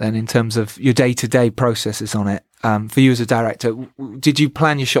making it then, in terms of your day-to-day processes on it. For you as a director, did you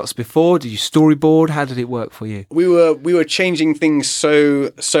plan your shots before? Did you storyboard? How did it work for you? We were changing things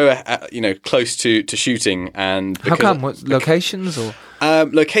so close to shooting, and How come? What locations or?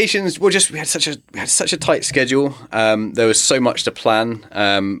 Locations. Well, we had such a tight schedule. There was so much to plan.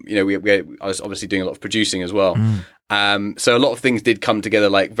 I was obviously doing a lot of producing as well. So a lot of things did come together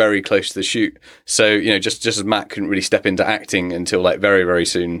like very close to the shoot. So just as Matt couldn't really step into acting until like very, very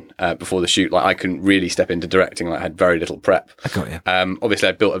soon before the shoot, like I couldn't really step into directing. Like I had very little prep. I got you. Obviously,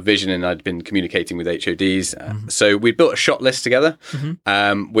 I built a vision and I'd been communicating with HODs. So we built a shot list together,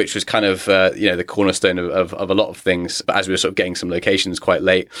 which was kind of the cornerstone of a lot of things. But as we were sort of getting some locations quite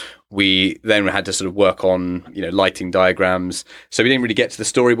late, we then had to sort of work on lighting diagrams. So we didn't really get to the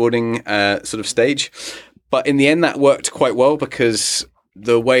storyboarding sort of stage. But in the end, that worked quite well because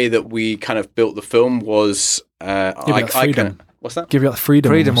the way that we kind of built the film was what's that? Give you that freedom.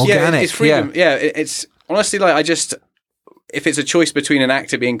 Freedom, almost. organic. It's freedom. Yeah, it's honestly like if it's a choice between an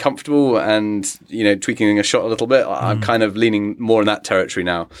actor being comfortable and tweaking a shot a little bit, I'm kind of leaning more in that territory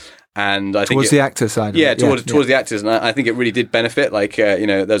now. And I think towards the actor side. Yeah, towards the actors, and I think it really did benefit. Like,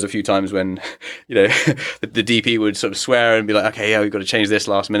 there's a few times when, the DP would sort of swear and be like, "Okay, yeah, we've got to change this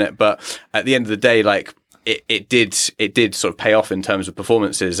last minute." But at the end of the day, like, it did sort of pay off in terms of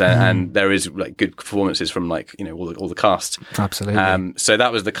performances, and there is like good performances from like all the cast. Absolutely. So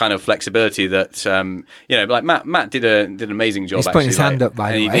that was the kind of flexibility that like Matt did an amazing job. He's putting his hand up,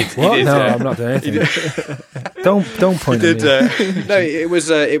 by the way. What? No, I'm not doing anything. Don't point at me. No, it was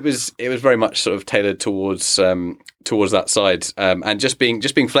very much sort of tailored towards towards that side, and just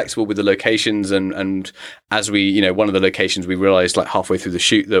being flexible with the locations, and as we, one of the locations we realized like halfway through the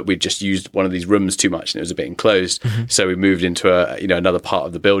shoot that we'd just used one of these rooms too much and it was a bit enclosed, so we moved into another part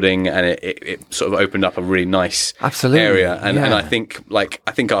of the building, and it sort of opened up a really nice area, and I think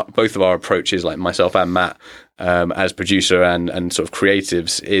both of our approaches, like myself and Matt, as producer and sort of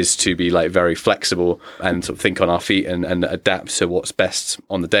creatives, is to be like very flexible and sort of think on our feet and adapt to what's best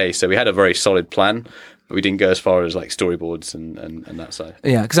on the day. So we had a very solid plan, but we didn't go as far as like storyboards and that side.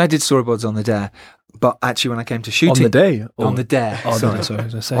 Yeah, because I did storyboards on the day, but actually when I came to shooting... On the day? On the day. Oh, sorry. No, sorry, I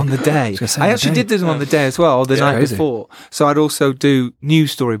was going to say. On the day. I actually did them on the day as well, the night before. So I'd also do new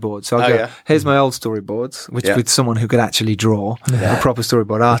storyboards. So I'd go, here's my old storyboards, which with someone who could actually draw, a proper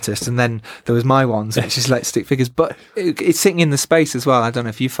storyboard artist. And then there was my ones, which is like stick figures. But it's sitting in the space as well. I don't know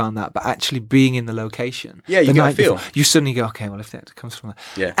if you found that, but actually being in the location. Yeah, you get a feel. You suddenly go, okay, well, if the actor comes from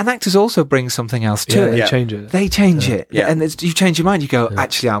there. Yeah. And actors also bring something else to it. They change it. They change it. Yeah. And you change your mind. You go,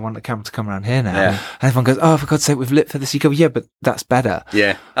 actually, I want the camera to come around here now. Yeah. And everyone goes, oh, for God's sake, we've lit for this. You go, yeah, but that's better.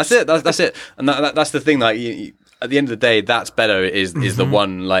 Yeah, that's it. That's it. And that's the thing. Like, at the end of the day, that's better is the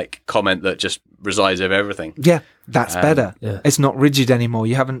one like comment that just resides over everything. Yeah, that's better. Yeah. It's not rigid anymore.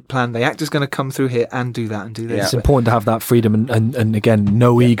 You haven't planned the actor's going to come through here and do that and do this. Yeah. It's important to have that freedom and again,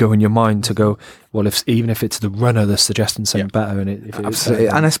 no ego in your mind to go, well, even if it's the runner that's suggesting something better, and if it absolutely,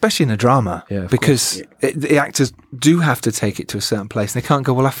 and especially in a drama, because the actors do have to take it to a certain place, and they can't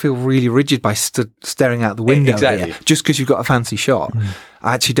go, well, I feel really rigid by staring out the window here, just because you've got a fancy shot.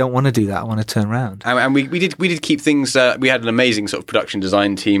 I actually don't want to do that. I want to turn around. And we did keep things. We had an amazing sort of production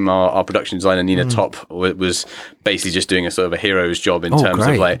design team. Our production designer Nina Top was basically just doing a sort of a hero's job in terms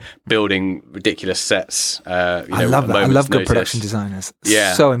of like building ridiculous sets. I love that. I love good production designers.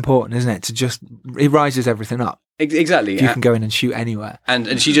 Yeah, so important, isn't it? It rises everything up. Exactly. You can go in and shoot anywhere.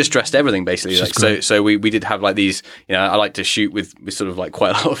 And she just dressed everything basically. Like, so we did have like these, I like to shoot with sort of like quite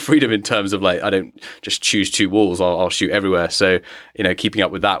a lot of freedom in terms of like, I don't just choose two walls, I'll shoot everywhere. So, keeping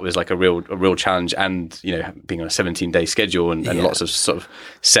up with that was like a real challenge, and, being on a 17-day schedule and lots of sort of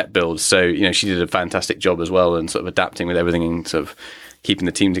set builds. So, she did a fantastic job as well, and sort of adapting with everything and sort of keeping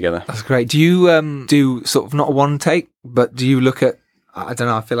the team together. That's great. Do you do sort of not a one take, but do you look at, I don't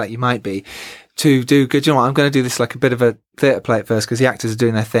know, I feel like you might be, to do good, you know what, I'm going to do this like a bit of a theatre play at first because the actors are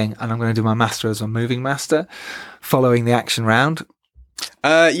doing their thing, and I'm going to do my master as a moving master, following the action round.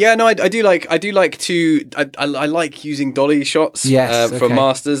 I do like to I like using dolly shots for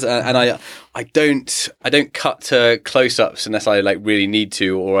masters, and I don't cut to close-ups unless I like really need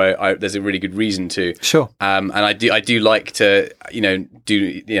to, or there's a really good reason to. Sure. And I do like to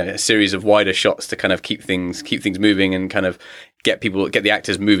do a series of wider shots to kind of keep things moving and kind of get the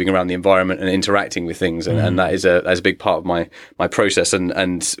actors moving around the environment and interacting with things, and that is a big part of my process,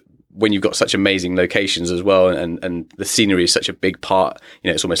 and when you've got such amazing locations as well, and the scenery is such a big part,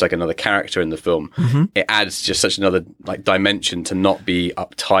 it's almost like another character in the film. It adds just such another like dimension to not be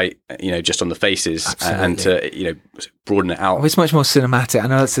uptight, just on the faces. Absolutely. And to broaden it out. Oh, it's much more cinematic. I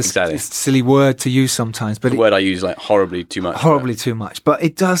know that's a silly word to use sometimes, but the word I use like horribly too much. But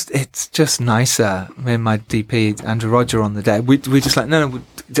it's just nicer. Me and my DP Andrew Roger on the day, we just like no,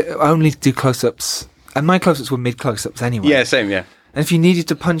 only do close-ups, and my close-ups were mid close-ups anyway. Yeah, same. Yeah. And if you needed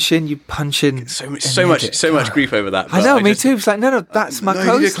to punch in, you punch in. So much grief over that. I know, me too. It's like, no, that's my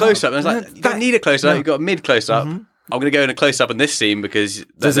close-up. You need a close-up. And I was like, you don't need a close-up. You've got a mid-close-up. I'm going to go in a close-up in this scene because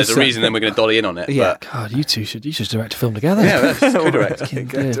there's a reason. Then we're going to dolly in on it. Yeah. God, you should direct a film together. Yeah, co-direct.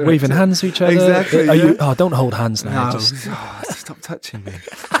 Waving hands to each other. Exactly. Don't hold hands now. No. Stop touching me.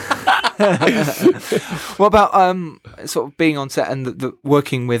 What about sort of being on set and the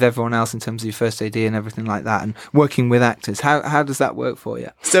working with everyone else in terms of your first AD and everything like that, and working with actors? How does that work for you?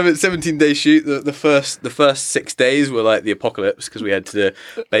 17-day shoot. The first 6 days were like the apocalypse because we had to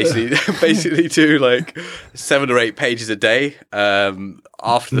basically do like 7 or 8 pages a day.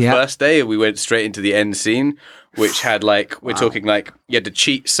 After the first day, we went straight into the end scene, which had talking like you had to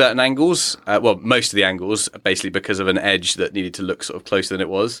cheat certain angles, most of the angles, basically because of an edge that needed to look sort of closer than it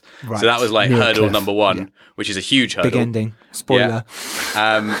was. Right. So that was like hurdle number 1, which is a huge hurdle. Big ending. Spoiler.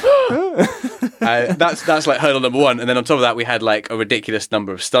 Yeah. That's like hurdle number 1, and then on top of that we had like a ridiculous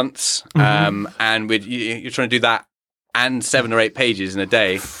number of stunts, and you're trying to do that and 7 or 8 pages in a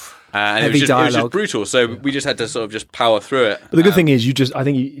day. And it was just brutal, so we just had to sort of just power through it. But the good thing is,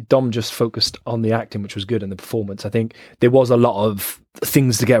 Dom just focused on the acting, which was good, and the performance. I think there was a lot of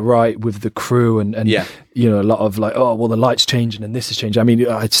things to get right with the crew, and a lot of like, oh well, the light's changing and this is changing. I mean,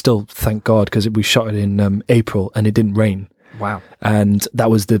 I still thank God because we shot it in April and it didn't rain. Wow, and that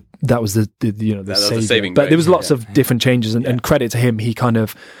was the saving. But there was lots of different changes, and credit to him. He kind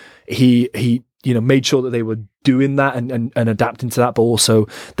of he made sure that they were doing that and adapting to that, but also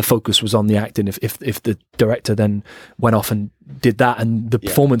the focus was on the acting. If the director then went off and did that and the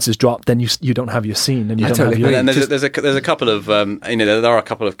performances dropped, then you don't have your scene and you don't have your... And there's a couple of there are a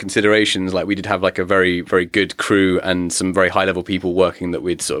couple of considerations. Like we did have like a very, very good crew and some very high level people working that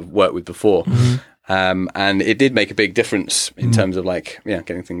we'd sort of worked with before. And it did make a big difference in terms of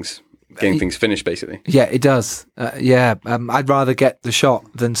getting things finished, basically. Yeah, it does. I'd rather get the shot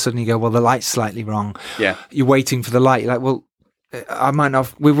than suddenly go, well, the light's slightly wrong. Yeah, you're waiting for the light. You're like, well, I might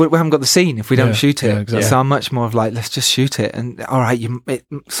not. We haven't got the scene if we don't shoot it. Yeah, exactly. So I'm much more of like, let's just shoot it. And all right,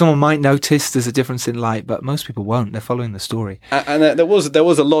 someone might notice there's a difference in light, but most people won't. They're following the story. And there was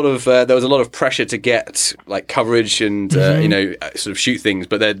a lot of pressure to get like coverage and sort of shoot things,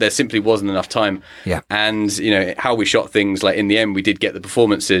 but there simply wasn't enough time. Yeah. And how we shot things, like in the end, we did get the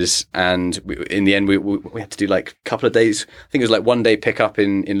performances, and in the end, we had to do like a couple of days. I think it was like 1 day pick up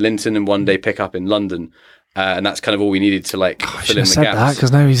in Linton and 1 day pick up in London. And that's kind of all we needed to like fill in the gaps. That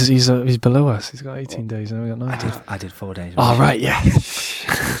because now he's below us. He's got 18 days and we got 9 days. I did 4 days. Oh right, yeah.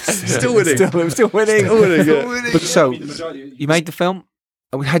 Still winning. Still winning. But so you made the film.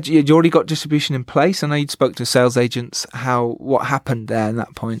 You already got distribution in place. I know you'd spoke to sales agents. What happened there at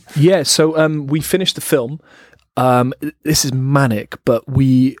that point? Yeah, so we finished the film. This is manic, but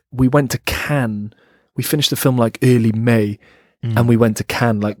we went to Cannes. We finished the film like early May, and we went to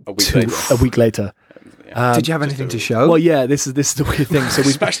Cannes like a week later. Did you have anything to show? Well, yeah, this is the weird thing. So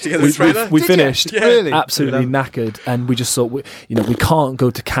we smashed together the trailer. We finished absolutely knackered, and we just thought, we can't go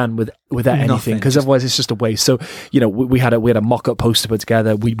to Cannes without anything because otherwise it's just a waste. So we had a mock-up poster put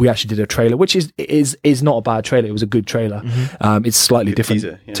together. We actually did a trailer, which is not a bad trailer. It was a good trailer. It's slightly different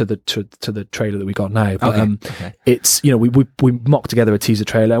to the trailer that we got now, but it's we mocked together a teaser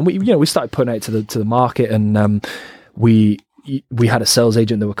trailer, and we started putting it to the market, and we had a sales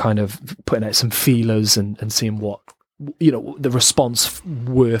agent that were kind of putting out some feelers and seeing what the response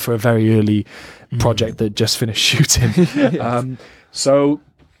were for a very early project that just finished shooting. So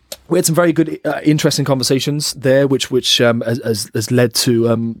we had some very good, interesting conversations there, which has led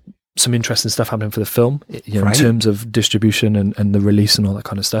to some interesting stuff happening for the film, in terms of distribution and the release and all that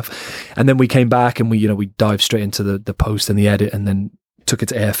kind of stuff. And then we came back and we dived straight into the post and the edit, and then took it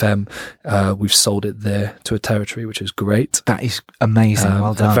to AFM. We've sold it there to a territory, which is great. That is amazing.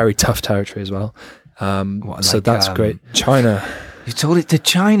 Well done. A very tough territory as well. That's great. China. You sold it to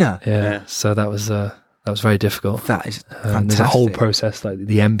China. Yeah. So that was very difficult. That is fantastic. There's a whole process, like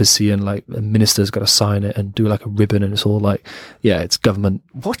the embassy and like a minister's got to sign it and do like a ribbon, and it's all like, it's government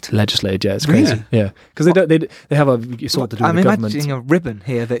legislated. Yeah, it's crazy. Really? Yeah, because they have a sort of to do with the government. I'm imagining a ribbon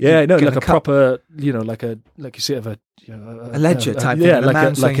here that like a proper, like you see of a ledger type thing. Yeah,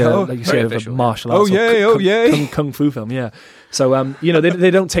 like you see of a martial arts. Kung fu film. Yeah. So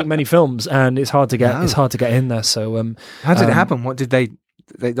they don't take many films, and it's hard to get in there. So how did it happen? What did they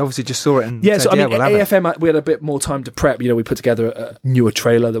obviously just saw it and said, so AFM, we had a bit more time to prep. We put together a newer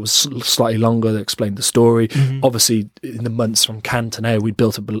trailer that was slightly longer that explained the story. Obviously, in the months from Cannes to now, we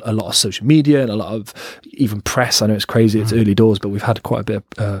built up a lot of social media and a lot of even press. I know it's crazy, it's early doors, but we've had quite a bit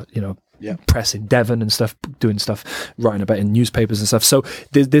of press in Devon and stuff, doing stuff, writing about in newspapers and stuff. So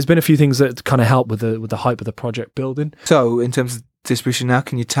there's been a few things that kind of help with the hype of the project building. So in terms of distribution now,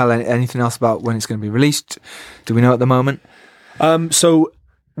 can you tell anything else about when it's going to be released? Do we know at the moment? So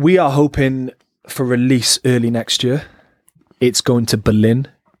we are hoping for release early next year. It's going to Berlin.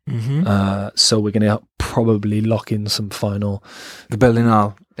 So we're going to probably lock in some final... The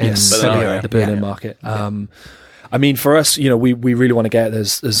Berliner. The Berlin market. I mean, for us, we really want to get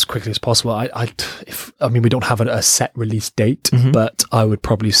it as quickly as possible. We don't have a set release date, but I would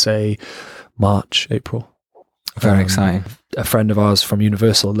probably say March, April. Very exciting. A friend of ours from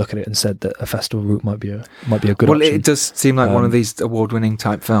Universal looked at it and said that a festival route might be a good option. Well, it does seem like one of these award-winning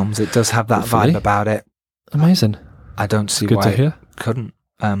type films. It does have that vibe about it. Amazing. I don't see why it couldn't.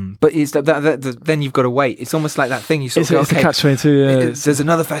 But it's then you've got to wait. It's almost like that thing you sort of go, okay, catch-22. There's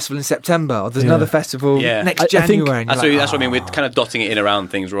another festival in September, or there's another festival next January. That's what I mean. We're kind of dotting it in around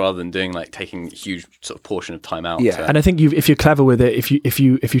things rather than doing like taking a huge sort of portion of time out. Yeah, and I think if you're clever with it, if you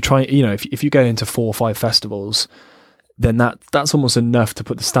try, if you go into 4 or 5 festivals, then that's almost enough to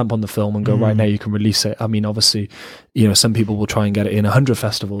put the stamp on the film and go, right, now you can release it. I mean, obviously, some people will try and get it in 100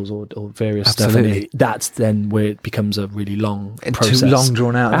 festivals or various stuff, and that's then where it becomes a really long process. Too long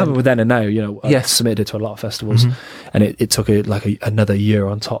drawn out. I haven't with then and now, I submitted it to a lot of festivals, and it took another year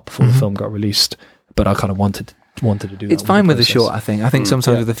on top before the film got released, but I kind of wanted to do that. It's fine with the short, I think. I think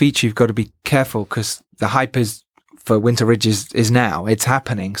sometimes with the feature you've got to be careful because the hype is for Winter Ridge is now. It's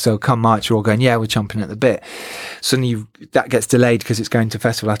happening. So come March, we're all going, yeah, we're chomping at the bit. Suddenly that gets delayed because it's going to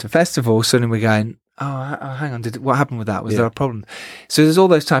festival after festival. Suddenly we're going, hang on, what happened with that? Was there a problem? So there's all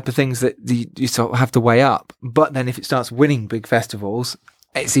those type of things that you sort of have to weigh up. But then if it starts winning big festivals,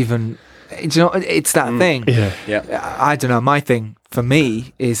 it's even, it's that thing. Yeah. I don't know. My thing for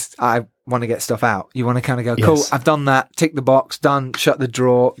me is I want to get stuff out. You want to kind of go, cool, I've done that, tick the box, done, shut the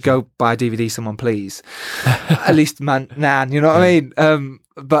drawer, go buy a DVD, someone please. At least Nan, you know what I mean?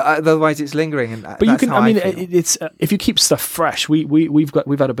 But otherwise it's lingering. And but you can, it's if you keep stuff fresh, we've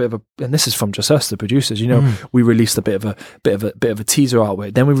had a bit of a, and this is from just us, the producers, we released a bit of a teaser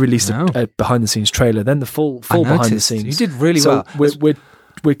artwork, then we released a behind the scenes trailer, then the full behind the scenes. You did really well.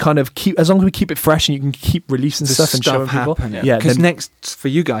 We kind of keep, as long as we keep it fresh and you can keep releasing stuff and showing people. Yeah, because next for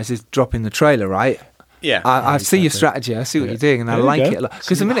you guys is dropping the trailer, right? Yeah, I see your strategy. I see what you're doing, and I like it a lot.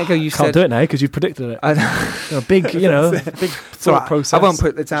 Because a minute ago you can't said do it now because you've predicted it. Big thought process. I won't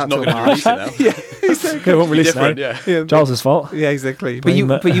put this out till March. I won't release it now. Yeah. Charles's fault. Yeah, exactly. But you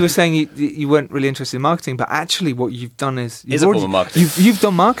were saying you weren't really interested in marketing, but actually what you've done is a form of marketing. You've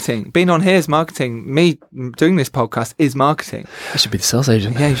done marketing. Being on here is marketing. Me doing this podcast is marketing. I should be the sales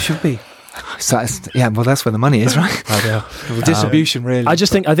agent. Yeah, you should be. So well, that's where the money is, right? I know. Well, distribution, really. I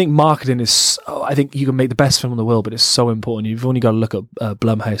think marketing is. I think you can make the best film in the world, but it's so important. You've only got to look at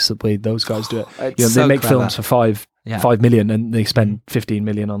Blumhouse, the way those guys do it. They make films for 5 million and they spend 15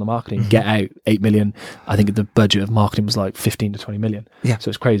 million on the marketing. Get Out, 8 million. I think the budget of marketing was like 15 to 20 million. Yeah, so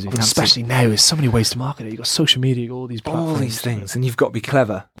it's crazy. Especially now, there's so many ways to market it. You've got social media, you've got all these platforms, all these things, and you've got to be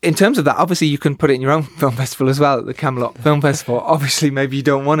clever. In terms of that, obviously you can put it in your own film festival as well, at the Camelot Film Festival. Obviously, maybe you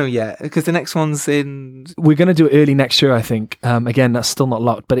don't want to yet because the next one's in. We're going to do it early next year, I think. Again, that's still not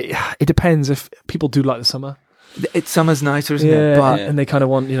locked, but it depends if people do like the summer. Summer's nicer, isn't it? And they kind of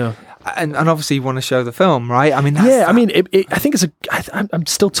want, And obviously you want to show the film, right? I mean, I think I'm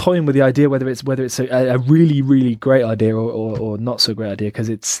still toying with the idea whether it's a really, really great idea or not so great idea,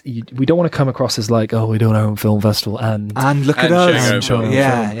 because we don't want to come across as like, oh, we're doing our own film festival and look at us.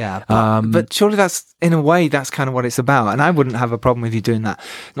 But surely that's, in a way, that's kind of what it's about. And I wouldn't have a problem with you doing that.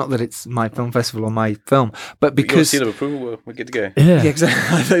 Not that it's my film festival or my film, but because seal of approval, we're good to go. Yeah,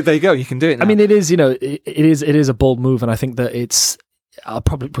 exactly. There you go. You can do it now. I mean, it is a bold move, and I think that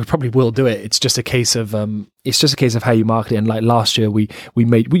we probably will do it. It's just a case of how you market it. And like last year, we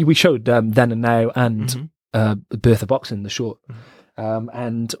showed Then and Now and Birth of Boxing, the short,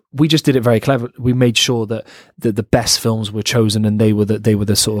 and we just did it very clever. We made sure that the best films were chosen, and they were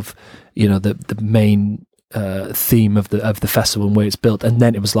the sort of the main theme of the festival and where it's built. And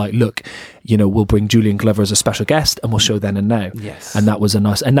then it was like, look, we'll bring Julian Glover as a special guest and we'll show Then and Now. Yes. And that was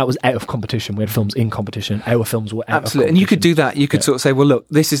that was out of competition. We had films in competition. Our films were out of competition. And you could do that. You could sort of say, well, look,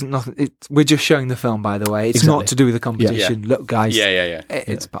 this isn't nothing. We're just showing the film, by the way. It's not to do with the competition. Look, guys.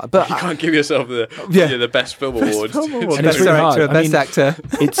 It's but you can't give yourself the best film award. And it's really hard. Best actor.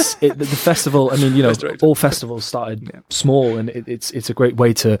 The festival. I mean, all festivals started small, and it's a great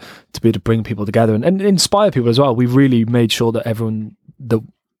way to be able to bring people together and inspire people as well. We really made sure that everyone, the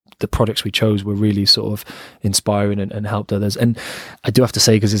projects we chose were really sort of inspiring and helped others. And I do have to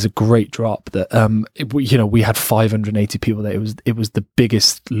say, because it's a great drop, that we had 580 people there. It was the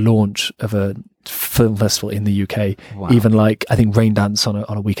biggest launch of a film festival in the UK. Wow. Even like, I think Rain Dance on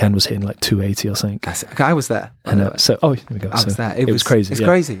a weekend was hitting like 280 or something. I was there. And here we go. I was there. It was crazy. It's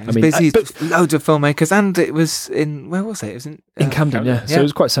crazy. It was busy. Loads of filmmakers, and it was where was it? It was in Camden. Yeah. So it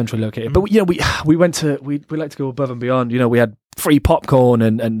was quite centrally located. But we went to we like to go above and beyond. We had free popcorn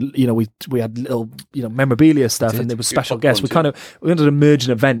and we had little memorabilia stuff, and there was special guests. We wanted to merge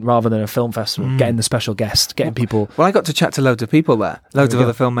an event rather than a film festival, getting the special guest, getting people. Well, I got to chat to loads of people there, loads of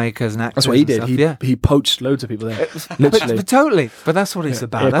other filmmakers and actors. That's what he did. He poached loads of people there. Literally. But totally. But that's what it's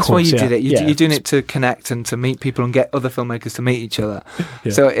about. That's why you did it. You're doing it to connect and to meet people and get other filmmakers to meet each other.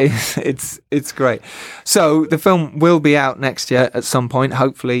 So it's great. So the film will be out next year at some point,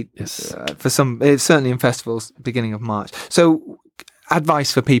 hopefully. Yes. For some, it's certainly in festivals, beginning of March. So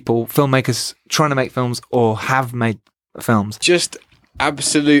advice for people, filmmakers trying to make films or have made films? Just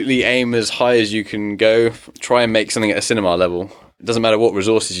absolutely aim as high as you can go. Try and make something at a cinema level. It doesn't matter what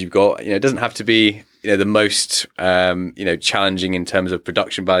resources you've got. It doesn't have to be the most challenging in terms of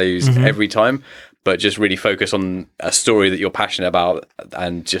production values every time, but just really focus on a story that you're passionate about,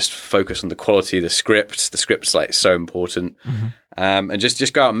 and just focus on the quality of the script. The script's like so important, and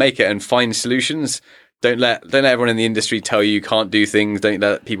just go out and make it and find solutions. Don't let everyone in the industry tell you can't do things. Don't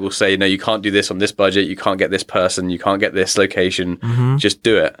let people say, no, you can't do this on this budget. You can't get this person. You can't get this location. Just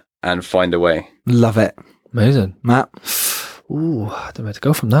do it and find a way. Love it. Amazing. Matt? Ooh, I don't know where to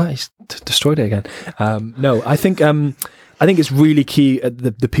go from that. He's destroyed it again. No, I think it's really key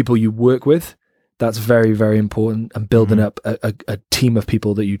the people you work with. That's very, very important, and building up a team of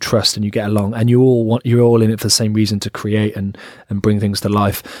people that you trust and you get along, and you're all in it for the same reason, to create and bring things to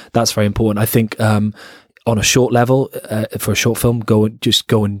life. That's very important. I think on a short level, for a short film, go and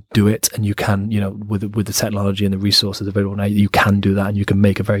do it, and you can, with the technology and the resources available now, you can do that, and you can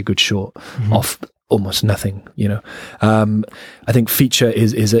make a very good short off almost nothing. I think feature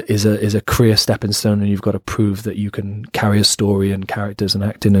is a career stepping stone, and you've got to prove that you can carry a story and characters and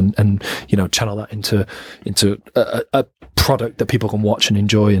acting and channel that into a product that people can watch and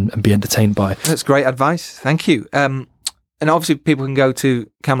enjoy and be entertained by. That's great advice. Thank you. And obviously people can go to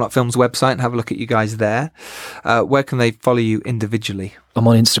Camelot Films website and have a look at you guys there. Where can they follow you individually? I'm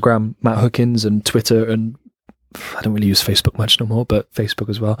on Instagram, Matt Hookings, and Twitter, and I don't really use Facebook much no more, but Facebook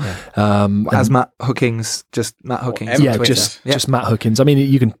as well. Yeah. As Matt Hookings, just Matt Hookings. Yeah, just Matt Hookings. I mean,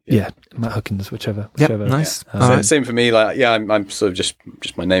 you can, Matt Hookings, whichever. Nice. Yeah. Same for me. Like, I'm sort of just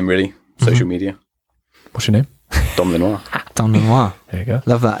my name, really. Social media. What's your name? Dom Lenoir. Dom Lenoir. There you go.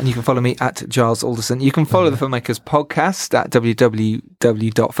 Love that. And you can follow me at Giles Alderson. You can follow the Filmmakers Podcast at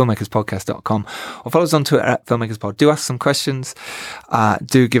www.filmmakerspodcast.com, or follow us on Twitter at FilmmakersPod. Do ask some questions.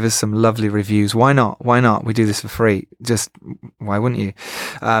 Do give us some lovely reviews. Why not? Why not? We do this for free. Just, why wouldn't you?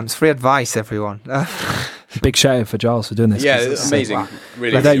 It's free advice, everyone. Big shout out for Giles for doing this. Yeah, it's amazing. Wow.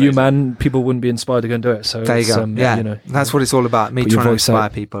 Really, without really you, amazing. man, people wouldn't be inspired to go and do it. So there you go. That's what it's all about. Me trying to inspire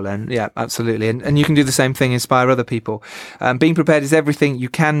people, and absolutely. And you can do the same thing, inspire other people. Being prepared is everything. You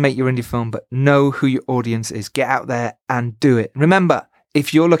can make your indie film, but know who your audience is. Get out there and do it. Remember,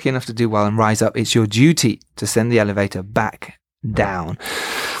 if you're lucky enough to do well and rise up, it's your duty to send the elevator back down.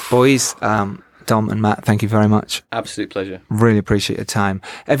 Boys, Dom and Matt, thank you very much. Absolute pleasure. Really appreciate your time.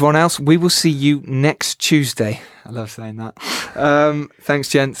 Everyone else, we will see you next Tuesday. I love saying that. Thanks,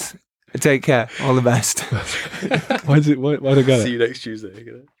 gents. Take care. All the best. Why did it go? See you next Tuesday.